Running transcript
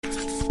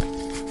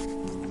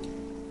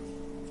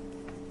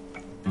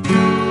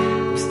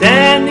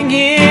standing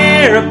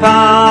here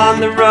upon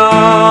the road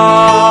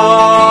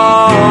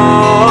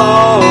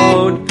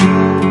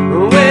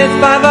with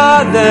 5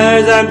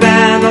 others I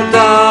bundled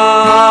down.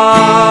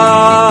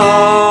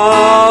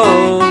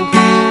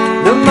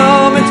 The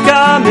moment's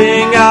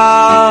coming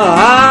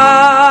up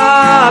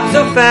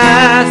so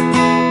fast.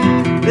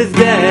 This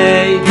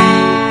day,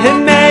 it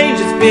may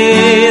just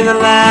be the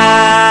last.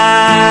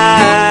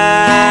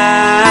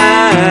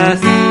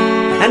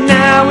 And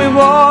now we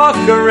walk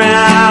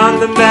around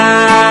the bend,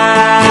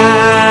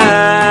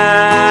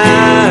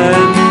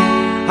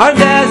 our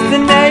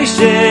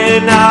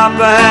destination up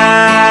ahead.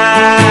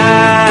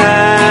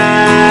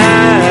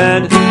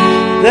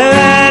 The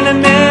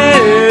enemy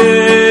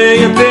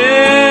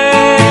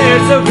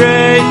appears so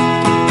great.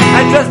 I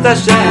trust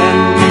LaShem,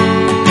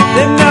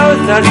 there knows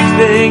such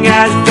thing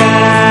as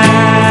fate.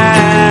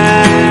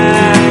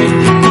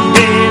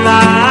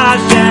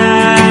 LaShem,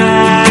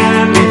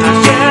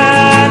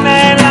 LaShem,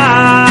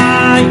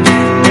 Eli,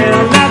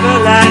 we'll never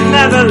let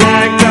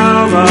go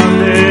of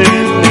it.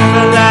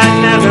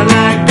 Never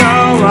let go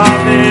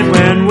of it.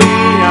 When we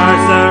are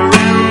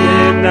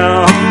surrounded, the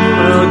whole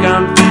world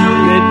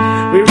confounded.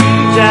 We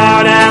reach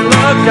out and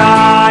look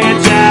high and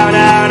shout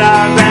out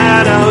our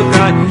battle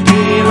cry.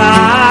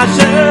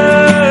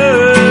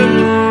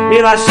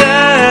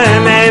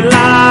 LaShem,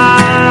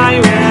 Eli,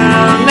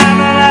 we'll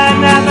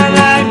never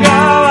let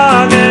go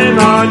of him.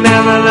 Oh,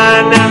 never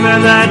let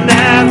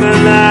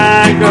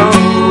go.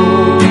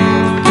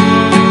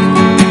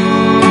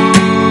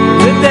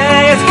 The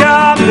day has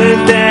come, the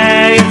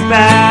day is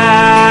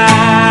past,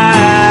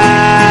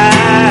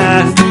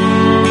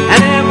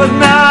 and it was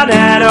not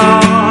at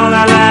all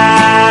our last.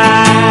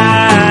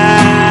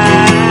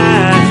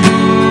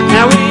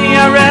 Now we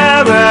are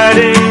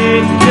ready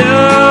to do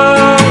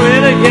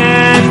it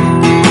again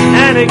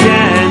and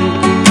again,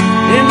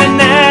 in the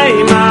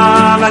name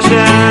of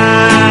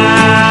LaShem.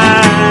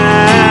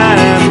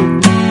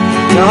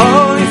 The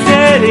holy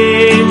city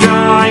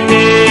drawing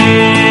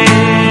near,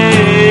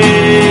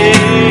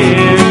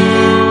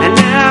 and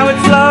now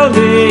it's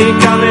slowly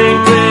coming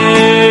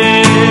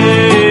clear.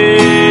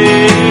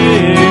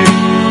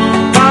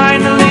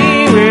 Finally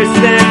we're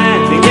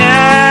standing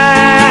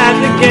at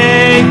the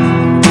gate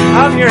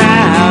of your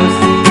house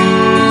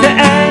to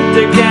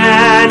enter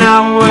again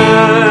our way.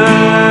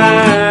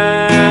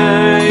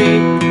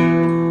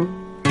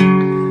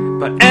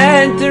 But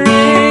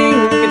entering,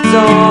 it's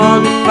all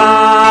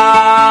defiled.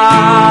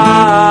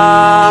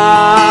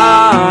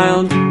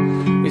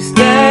 We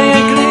stay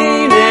and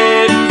clean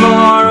it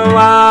for a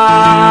while.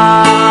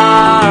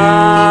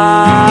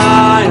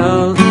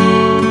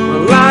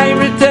 Will I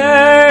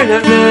return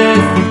of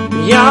this?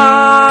 We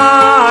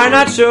are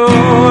not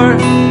sure.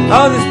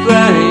 Oh, this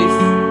place,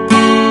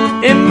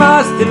 it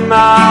must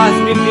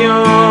be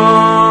pure.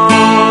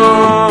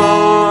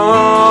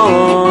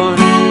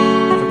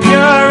 For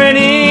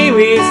purity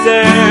we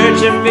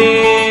search and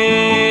feel,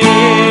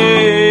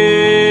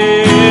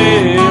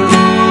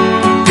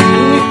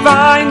 and we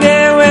find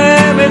it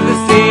with the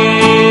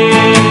seal.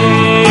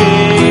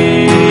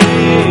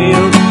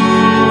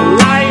 The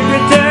light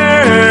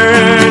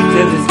returns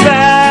to the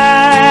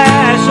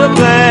special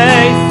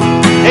place.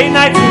 8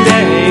 nights and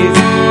days,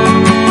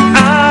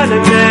 an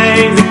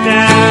amazing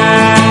day.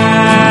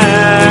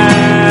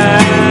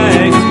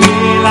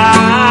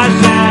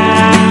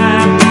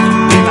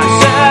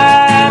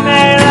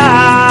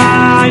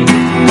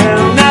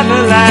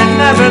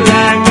 Never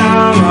let go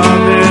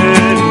of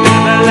it.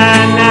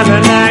 Never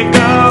let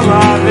go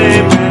of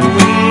it. When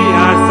we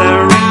are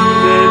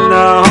surrounded,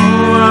 the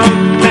whole world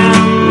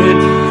bounded.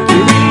 We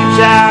reach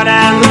out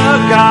and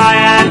look high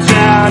and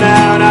shout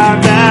out our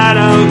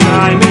battle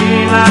cry.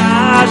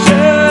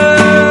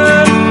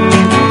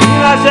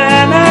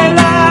 LaShem,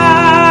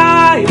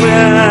 Eli,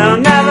 we'll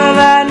never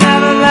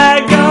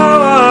let go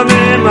of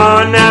him.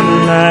 Oh,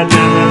 never let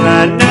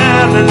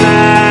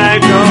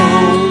go.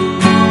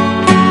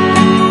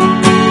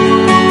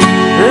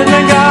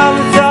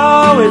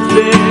 It's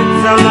been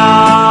so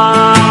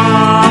long.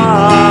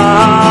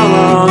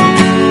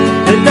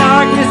 The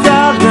darkness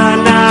of the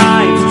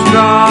night's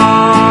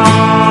strong,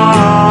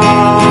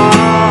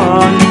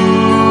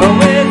 but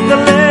with the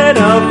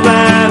little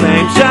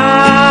flame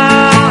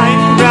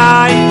shine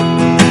bright,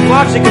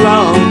 watch it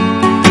glow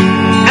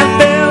and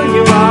fill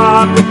you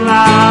up with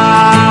light.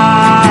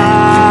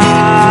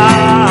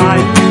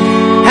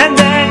 And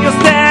then you'll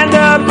stand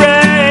up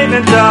brave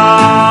and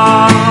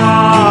tall.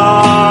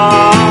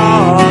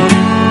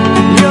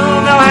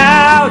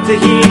 To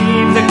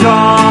heed the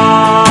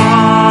call.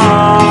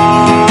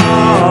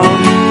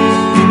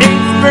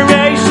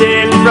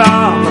 Inspiration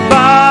from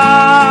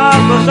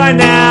above will shine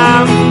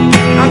down.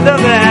 Until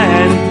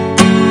then,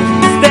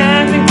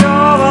 standing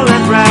tall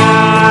and proud.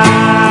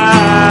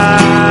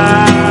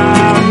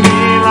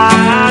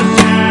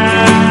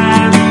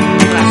 LaShem,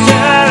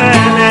 LaShem.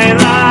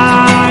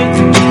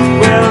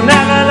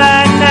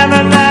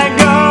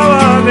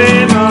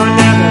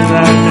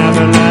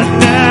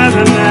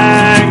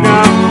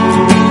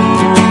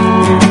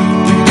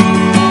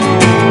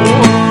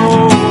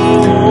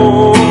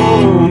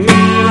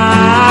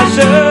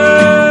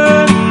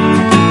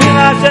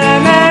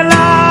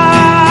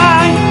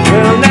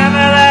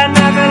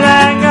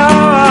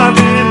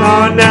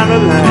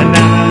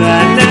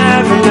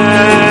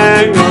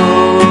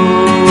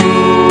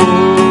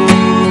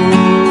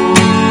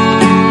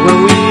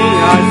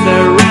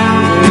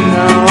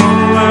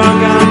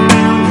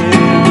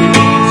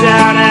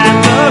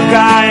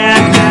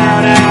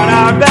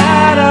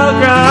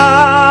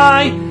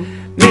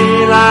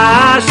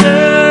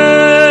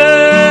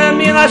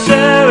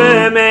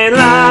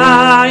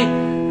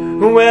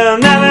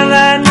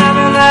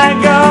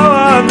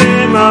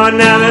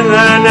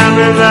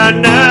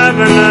 Neverland,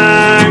 Neverland.